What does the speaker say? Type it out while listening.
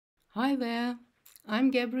Hi there,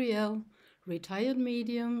 I'm Gabrielle, retired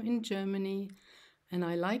medium in Germany, and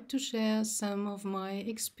I like to share some of my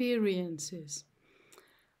experiences.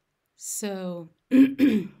 So,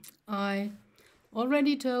 I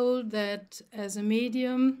already told that as a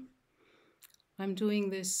medium, I'm doing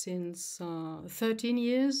this since 13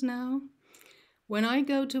 years now. When I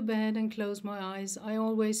go to bed and close my eyes, I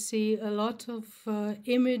always see a lot of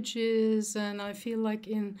images, and I feel like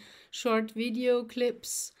in short video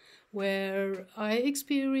clips where I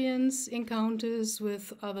experience encounters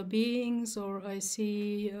with other beings, or I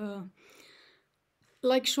see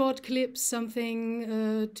like short clips,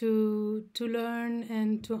 something to learn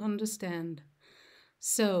and to understand.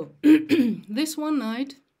 So this one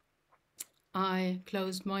night, I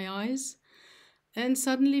closed my eyes and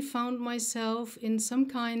suddenly found myself in some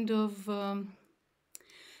kind of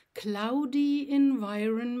cloudy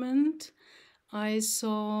environment. I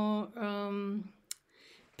saw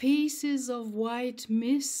pieces of white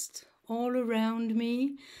mist all around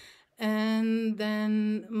me, and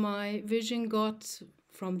then my vision got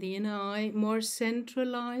from the inner eye more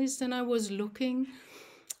centralized, and I was looking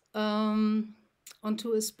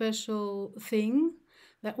onto a special thing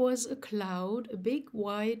that was a cloud, a big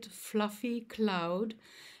white fluffy cloud,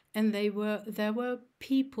 and there were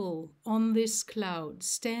people on this cloud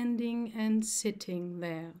standing and sitting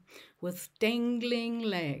there with dangling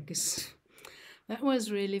legs. That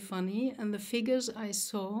was really funny, and the figures I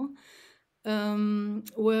saw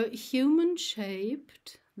were human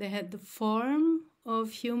shaped. They had the form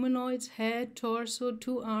of humanoids, head, torso,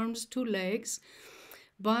 two arms, two legs,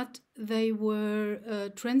 but they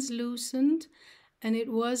were translucent, and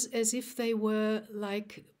it was as if they were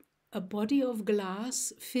like a body of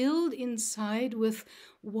glass filled inside with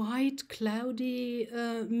white cloudy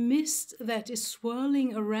mist that is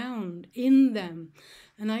swirling around in them,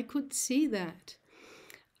 and I could see that.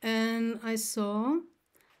 And I saw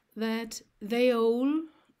that they all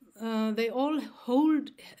hold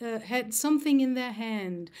had something in their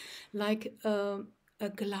hand, like a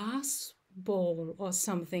glass ball or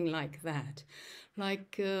something like that.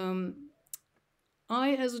 Like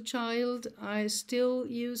I, as a child, I still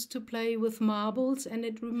used to play with marbles, and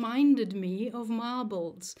it reminded me of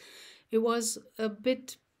marbles. It was a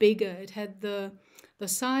bit bigger. It had the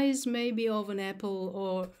size maybe of an apple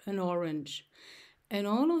or an orange. And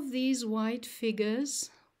all of these white figures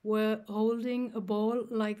were holding a ball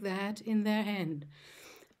like that in their hand.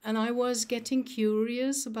 And I was getting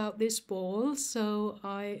curious about this ball, so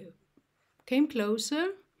I came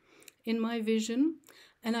closer in my vision,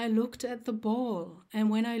 and I looked at the ball. And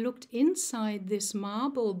when I looked inside this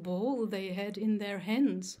marble ball they had in their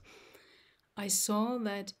hands, I saw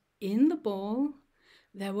that in the ball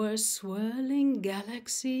there were swirling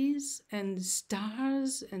galaxies and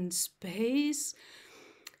stars and space.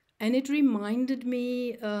 And it reminded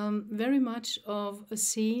me very much of a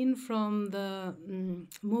scene from the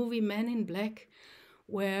movie Men in Black,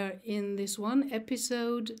 where in this one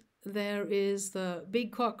episode there is the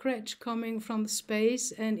big cockroach coming from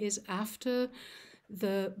space and is after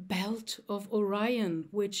the belt of Orion,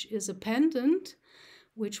 which is a pendant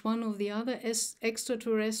which one of the other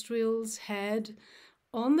extraterrestrials had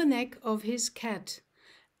on the neck of his cat.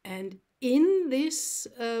 And in this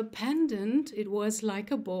pendant, it was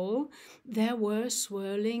like a ball, there were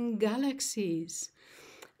swirling galaxies.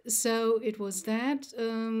 So it was that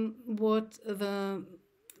what the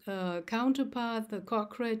counterpart, the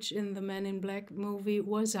cockroach in the Men in Black movie,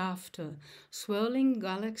 was after. Swirling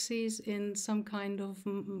galaxies in some kind of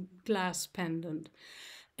glass pendant.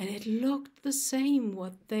 And it looked the same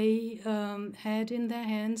what they had in their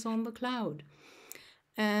hands on the cloud.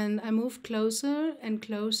 And I moved closer and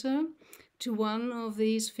closer to one of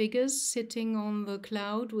these figures sitting on the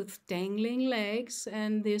cloud with dangling legs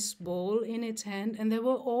and this ball in its hand. And they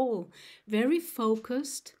were all very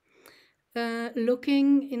focused,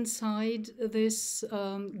 looking inside this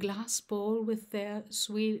glass ball with their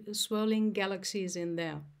swirling galaxies in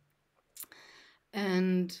there.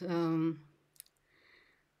 And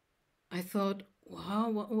I thought, wow,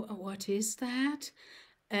 what is that?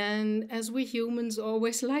 And as we humans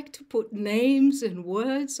always like to put names and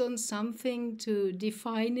words on something to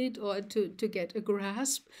define it or to get a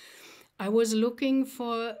grasp, I was looking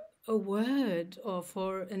for a word or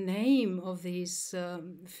for a name of these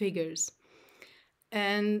figures.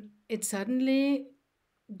 And it suddenly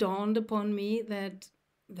dawned upon me that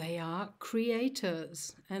they are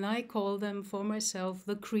creators, and I call them for myself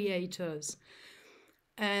the creators.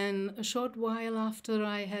 And a short while after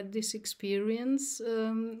I had this experience,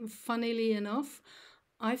 funnily enough,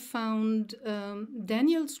 I found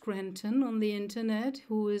Daniel Scranton on the internet,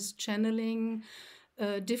 who is channeling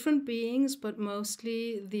different beings, but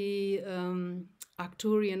mostly the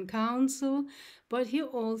Arcturian Council. But he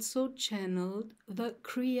also channeled the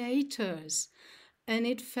creators. And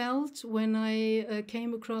it felt, when I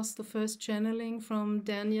came across the first channeling from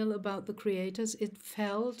Daniel about the creators, it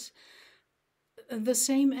felt the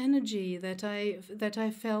same energy that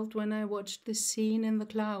I felt when I watched this scene in the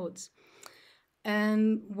clouds.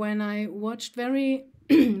 And when I watched very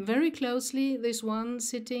very closely, this one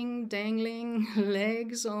sitting dangling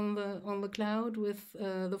legs on the cloud with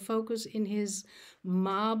the focus in his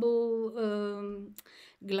marble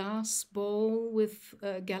glass ball with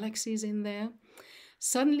galaxies in there.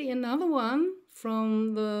 Suddenly another one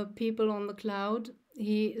from the people on the cloud,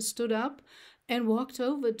 he stood up and walked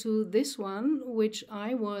over to this one, which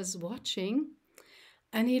I was watching,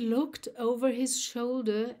 and he looked over his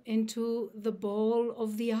shoulder into the ball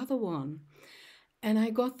of the other one. And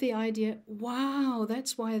I got the idea, wow,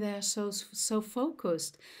 that's why they're so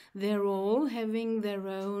focused. They're all having their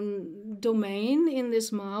own domain in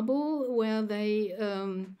this marble where they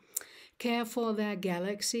care for their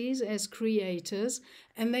galaxies as creators,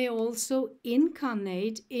 and they also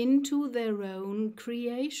incarnate into their own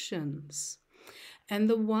creations. And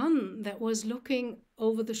the one that was looking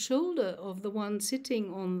over the shoulder of the one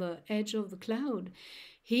sitting on the edge of the cloud,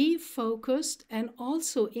 he focused and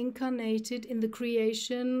also incarnated in the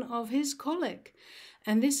creation of his colleague.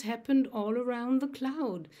 And this happened all around the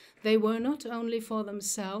cloud. They were not only for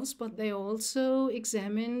themselves, but they also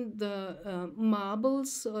examined the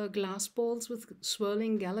marbles, glass balls with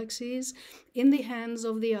swirling galaxies in the hands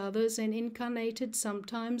of the others and incarnated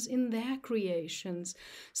sometimes in their creations.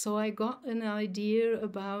 So I got an idea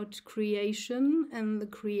about creation and the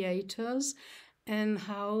creators and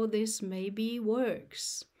how this maybe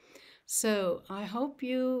works. So I hope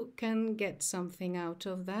you can get something out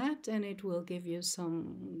of that, and it will give you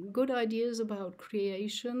some good ideas about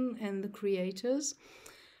creation and the creators.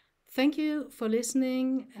 Thank you for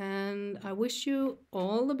listening, and I wish you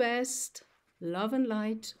all the best, love and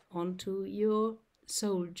light onto your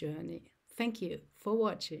soul journey. Thank you for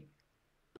watching.